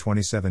Snowden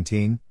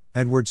 2017,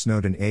 Edward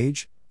Snowden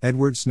Age,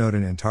 Edward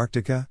Snowden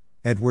Antarctica,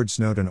 Edward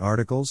Snowden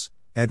Articles,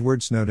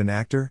 Edward Snowden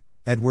Actor,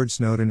 Edward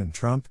Snowden and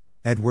Trump,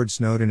 Edward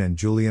Snowden and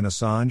Julian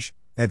Assange,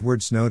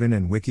 Edward Snowden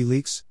and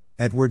WikiLeaks,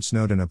 Edward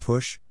Snowden A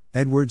Push,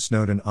 Edward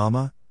Snowden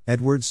Alma,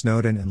 Edward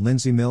Snowden and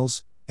Lindsay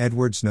Mills,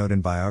 Edward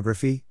Snowden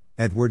Biography,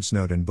 Edward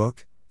Snowden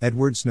Book,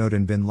 Edward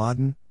Snowden Bin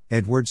Laden,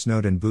 Edward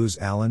Snowden Booz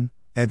Allen,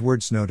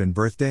 Edward Snowden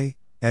Birthday,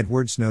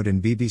 Edward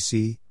Snowden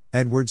BBC,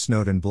 Edward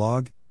Snowden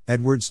Blog,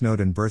 Edward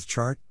Snowden Birth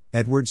Chart,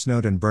 Edward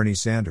Snowden Bernie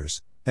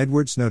Sanders,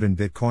 Edward Snowden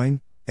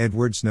Bitcoin,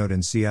 Edward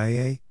Snowden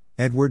CIA,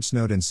 Edward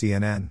Snowden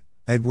CNN,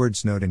 Edward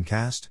Snowden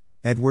Cast,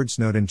 Edward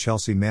Snowden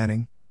Chelsea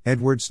Manning,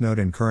 Edward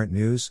Snowden Current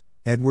News,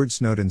 Edward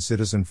Snowden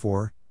Citizen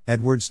 4,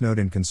 Edward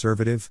Snowden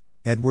Conservative,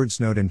 Edward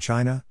Snowden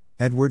China,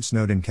 Edward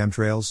Snowden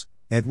Chemtrails,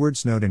 Edward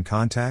Snowden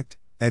Contact,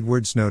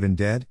 Edward Snowden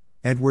Dead,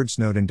 Edward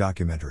Snowden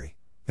Documentary.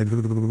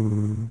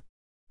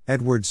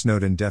 Edward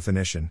Snowden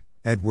Definition,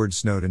 Edward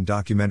Snowden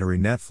Documentary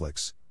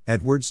Netflix,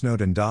 Edward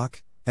Snowden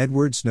Doc,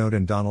 Edward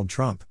Snowden Donald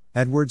Trump,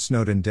 Edward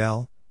Snowden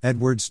Dell,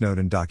 Edward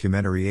Snowden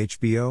Documentary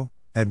HBO,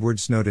 Edward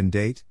Snowden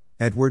Date,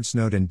 Edward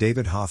Snowden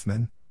David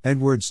Hoffman,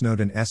 Edward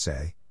Snowden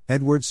Essay,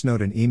 Edward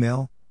Snowden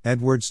Email,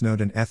 Edward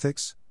Snowden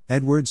Ethics,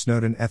 Edward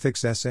Snowden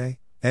Ethics Essay,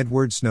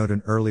 Edward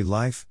Snowden Early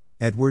Life,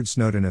 Edward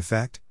Snowden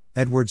Effect,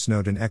 Edward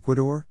Snowden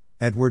Ecuador,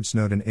 Edward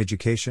Snowden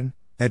Education,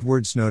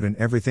 Edward Snowden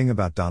Everything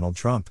About Donald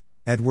Trump,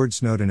 Edward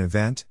Snowden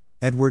Event,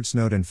 Edward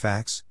Snowden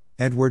Facts,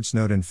 Edward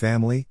Snowden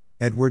Family,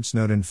 Edward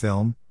Snowden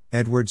Film,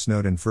 Edward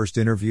Snowden First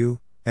Interview,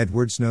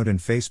 Edward Snowden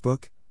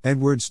Facebook,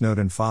 Edward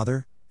Snowden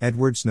Father,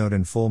 Edward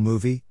Snowden Full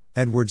Movie,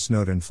 Edward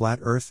Snowden Flat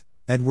Earth,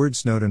 Edward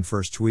Snowden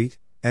First Tweet,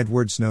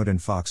 Edward Snowden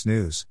Fox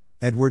News,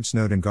 Edward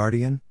Snowden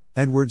Guardian,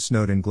 Edward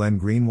Snowden Glenn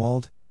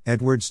Greenwald,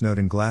 Edward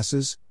Snowden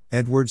Glasses,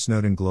 Edward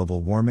Snowden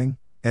Global Warming,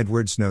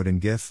 Edward Snowden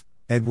GIF,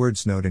 Edward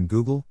Snowden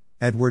Google,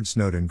 Edward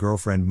Snowden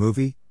Girlfriend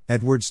Movie,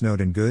 Edward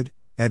Snowden Good,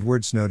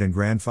 Edward Snowden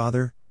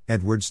Grandfather,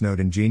 Edward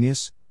Snowden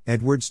Genius,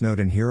 Edward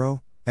Snowden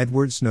Hero,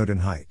 Edward Snowden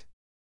Height,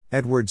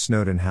 Edward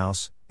Snowden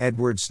House,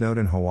 Edward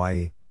Snowden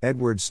Hawaii,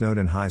 Edward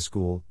Snowden High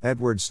School,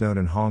 Edward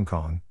Snowden Hong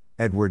Kong,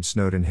 Edward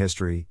Snowden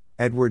History,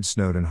 Edward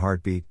Snowden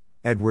Heartbeat,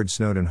 Edward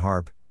Snowden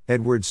Harp,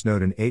 Edward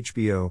Snowden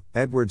HBO,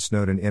 Edward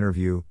Snowden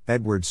Interview,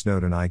 Edward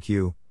Snowden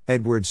IQ,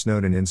 Edward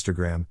Snowden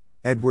Instagram,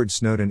 Edward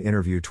Snowden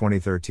Interview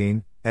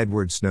 2013,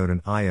 Edward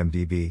Snowden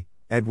IMDb,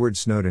 Edward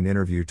Snowden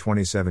Interview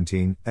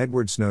 2017,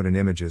 Edward Snowden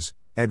Images,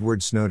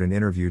 Edward Snowden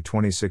Interview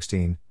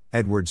 2016,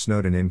 Edward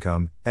Snowden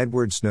Income,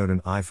 Edward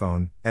Snowden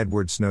iPhone,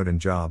 Edward Snowden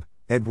Job,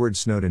 Edward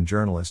Snowden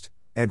Journalist,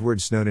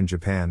 Edward Snowden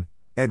Japan,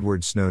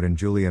 Edward Snowden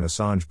Julian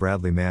Assange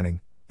Bradley Manning,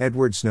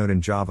 Edward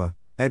Snowden Java,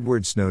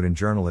 Edward Snowden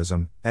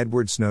Journalism,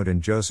 Edward Snowden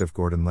Joseph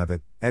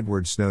Gordon-Levitt,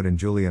 Edward Snowden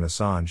Julian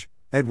Assange,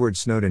 Edward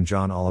Snowden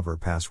John Oliver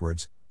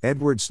Passwords,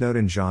 Edward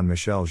Snowden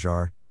Jean-Michel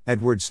Jarre,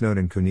 Edward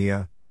Snowden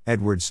Cunha,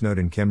 Edward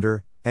Snowden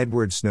Kimder,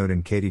 Edward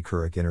Snowden Katie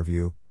Couric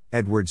Interview,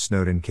 Edward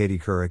Snowden Katie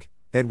Couric,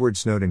 Edward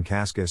Snowden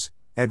Cascas,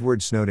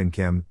 Edward Snowden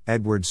Kim,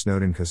 Edward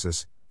Snowden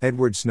Cassis,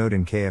 Edward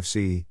Snowden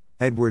KFC,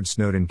 Edward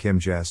Snowden Kim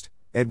Jest,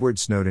 Edward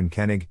Snowden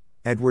Koenig,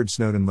 Edward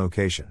Snowden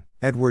Location,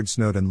 Edward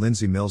Snowden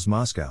Lindsay Mills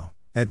Moscow,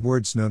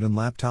 Edward Snowden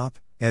Laptop,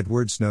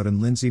 Edward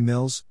Snowden Lindsay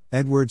Mills,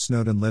 Edward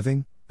Snowden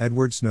Living,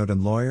 Edward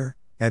Snowden Lawyer,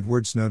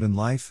 Edward Snowden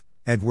Life,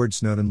 Edward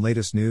Snowden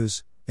Latest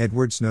News,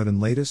 Edward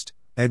Snowden Latest,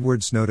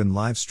 Edward Snowden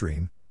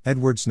Livestream,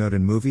 Edward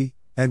Snowden Movie,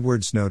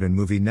 Edward Snowden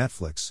Movie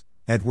Netflix,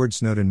 Edward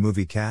Snowden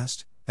Movie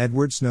Cast,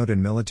 Edward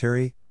Snowden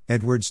Military,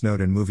 Edward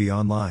Snowden Movie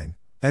Online,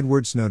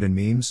 Edward Snowden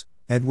Memes,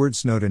 Edward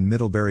Snowden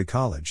Middlebury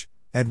College,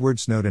 Edward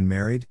Snowden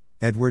Married,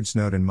 Edward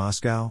Snowden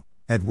Moscow,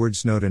 Edward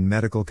Snowden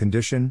Medical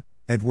Condition,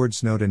 Edward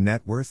Snowden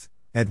Net Worth,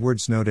 Edward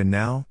Snowden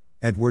Now,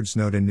 Edward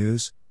Snowden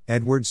News,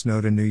 Edward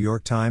Snowden New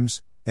York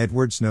Times,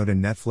 Edward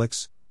Snowden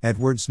Netflix,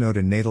 Edward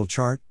Snowden Natal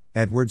Chart,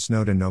 Edward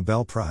Snowden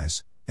Nobel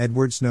Prize,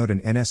 Edward Snowden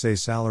NSA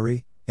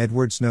Salary,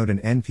 Edward Snowden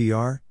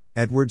NPR,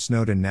 Edward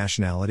Snowden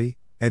Nationality,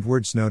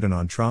 Edward Snowden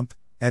on Trump,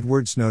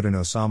 Edward Snowden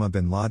Osama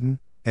bin Laden,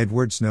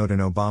 Edward Snowden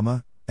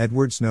Obama,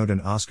 Edward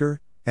Snowden Oscar,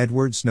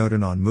 Edward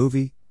Snowden on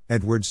Movie,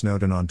 Edward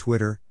Snowden on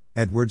Twitter,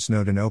 Edward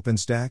Snowden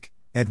OpenStack,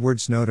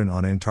 Edward Snowden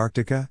on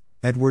Antarctica,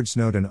 Edward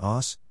Snowden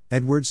OS,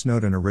 Edward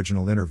Snowden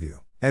Original Interview,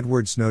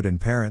 Edward Snowden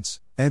Parents,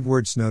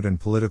 Edward Snowden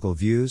Political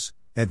Views,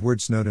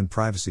 Edward Snowden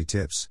Privacy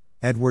Tips,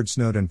 Edward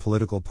Snowden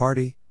Political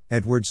Party,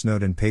 Edward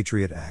Snowden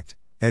Patriot Act,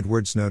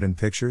 Edward Snowden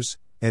Pictures,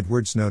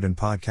 Edward Snowden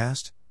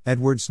Podcast,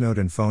 Edward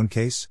Snowden Phone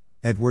Case,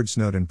 Edward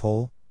Snowden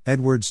Poll,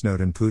 Edward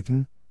Snowden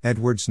Putin,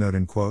 Edward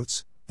Snowden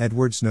Quotes,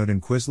 Edward Snowden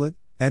Quizlet,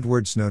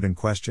 Edward Snowden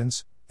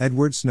Questions,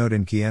 Edward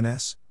Snowden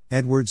QNS,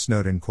 Edward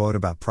Snowden Quote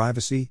About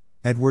Privacy,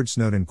 Edward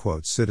Snowden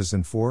Quotes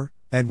Citizen 4,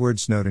 Edward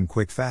Snowden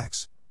Quick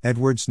Facts,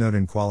 Edward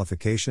Snowden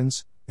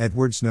Qualifications,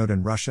 Edward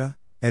Snowden Russia,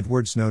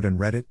 Edward Snowden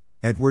Reddit,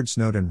 Edward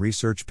Snowden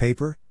Research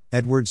Paper,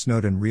 Edward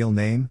Snowden Real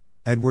Name,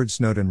 Edward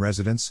Snowden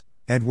Residence,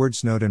 Edward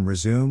Snowden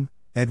Resume,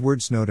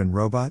 Edward Snowden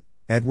Robot,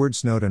 Edward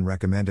Snowden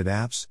Recommended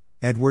Apps,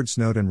 Edward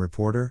Snowden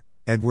Reporter,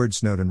 Edward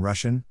Snowden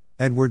Russian,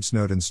 Edward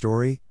Snowden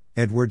story,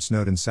 Edward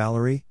Snowden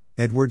salary,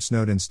 Edward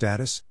Snowden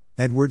status,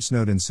 Edward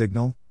Snowden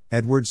signal,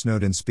 Edward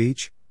Snowden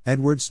speech,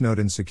 Edward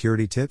Snowden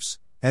security tips,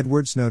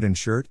 Edward Snowden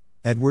shirt,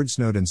 Edward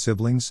Snowden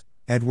siblings,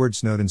 Edward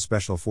Snowden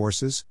special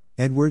forces,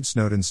 Edward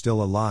Snowden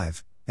still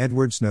alive,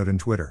 Edward Snowden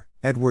Twitter,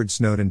 Edward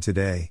Snowden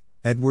today,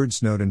 Edward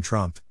Snowden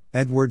Trump,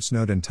 Edward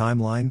Snowden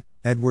timeline,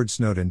 Edward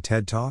Snowden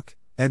TED Talk,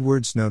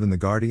 Edward Snowden The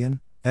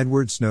Guardian,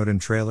 Edward Snowden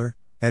trailer,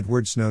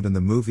 Edward Snowden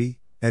the movie,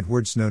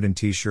 Edward Snowden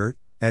t-shirt,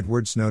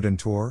 Edward Snowden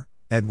tour,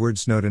 Edward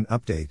Snowden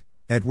update,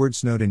 Edward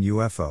Snowden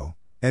UFO,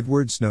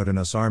 Edward Snowden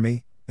US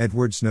Army,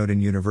 Edward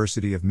Snowden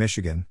University of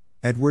Michigan,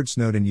 Edward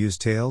Snowden Use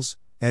Tales,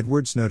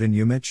 Edward Snowden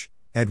UMich,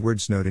 Edward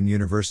Snowden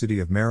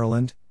University of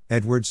Maryland,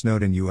 Edward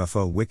Snowden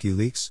UFO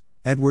WikiLeaks,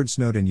 Edward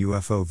Snowden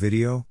UFO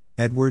video,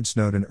 Edward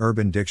Snowden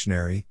Urban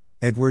Dictionary,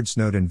 Edward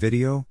Snowden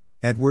video,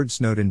 Edward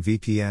Snowden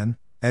VPN,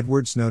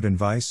 Edward Snowden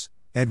Vice,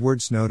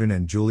 Edward Snowden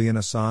and Julian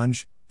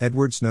Assange,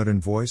 Edward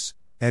Snowden Voice,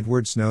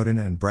 Edward Snowden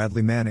and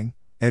Bradley Manning,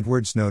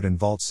 Edward Snowden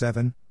Vault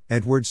 7,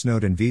 Edward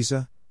Snowden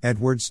Visa,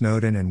 Edward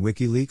Snowden and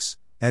WikiLeaks,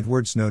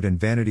 Edward Snowden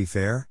Vanity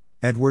Fair,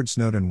 Edward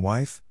Snowden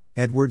Wife,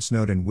 Edward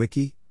Snowden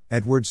Wiki,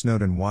 Edward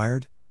Snowden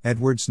Wired,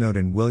 Edward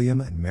Snowden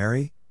William and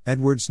Mary,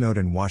 Edward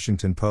Snowden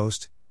Washington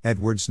Post,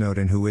 Edward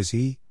Snowden Who Is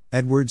He,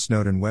 Edward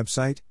Snowden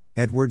Website,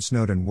 Edward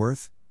Snowden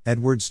Worth,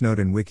 Edward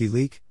Snowden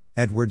WikiLeaks,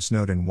 Edward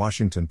Snowden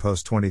Washington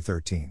Post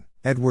 2013,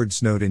 Edward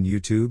Snowden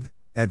YouTube,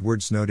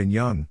 Edward Snowden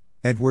Young,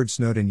 Edward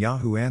Snowden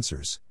Yahoo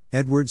Answers,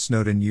 Edward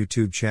Snowden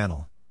YouTube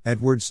channel,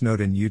 Edward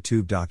Snowden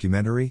YouTube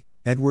documentary,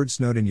 Edward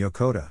Snowden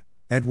Yokota,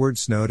 Edward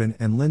Snowden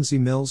and Lindsay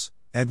Mills,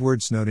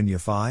 Edward Snowden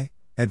Yafi,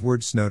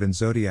 Edward Snowden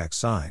Zodiac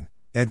Sign,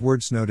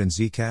 Edward Snowden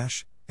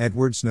Zcash,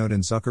 Edward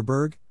Snowden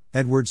Zuckerberg,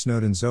 Edward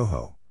Snowden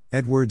Zoho,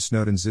 Edward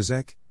Snowden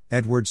Zizek,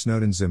 Edward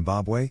Snowden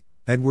Zimbabwe,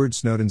 Edward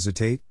Snowden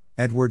Zitate,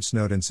 Edward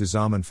Snowden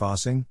Suzaman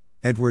Fossing,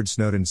 Edward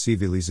Snowden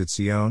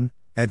Civilization,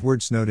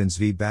 Edward Snowden's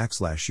V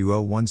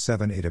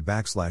 /U0178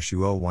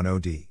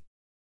 /U010D.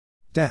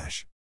 Dash.